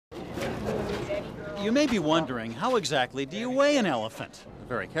You may be wondering, how exactly do you weigh an elephant?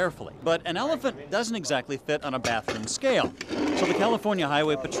 Very carefully. But an elephant doesn't exactly fit on a bathroom scale. So the California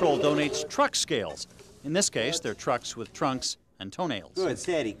Highway Patrol donates truck scales. In this case, they're trucks with trunks and toenails. Good,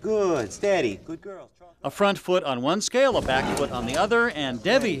 steady, good, steady. Good girls. A front foot on one scale, a back foot on the other, and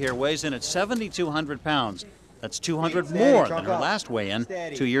Debbie here weighs in at 7,200 pounds. That's 200 more than her last weigh-in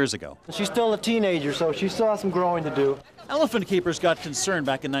 2 years ago. She's still a teenager, so she still has some growing to do. Elephant keepers got concerned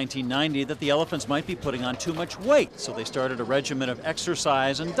back in 1990 that the elephants might be putting on too much weight, so they started a regimen of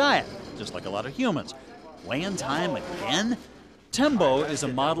exercise and diet, just like a lot of humans. Weigh-in time again? Tembo is a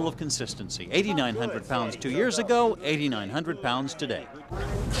model of consistency. 8,900 pounds 2 years ago, 8,900 pounds today.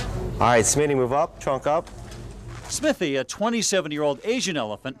 All right, Smitty, move up, trunk up. Smithy, a 27-year-old Asian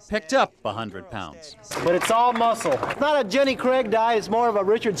elephant, picked up 100 pounds. But it's all muscle. It's not a Jenny Craig diet, it's more of a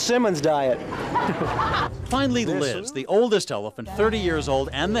Richard Simmons diet. Finally, Liz, the oldest elephant, 30 years old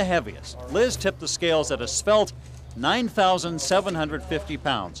and the heaviest. Liz tipped the scales at a svelte 9,750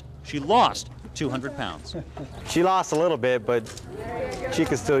 pounds. She lost 200 pounds. She lost a little bit, but she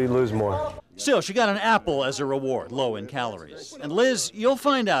could still lose more. Still, she got an apple as a reward, low in calories. And Liz, you'll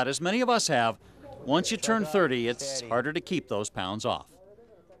find out, as many of us have, once you turn 30, it's harder to keep those pounds off.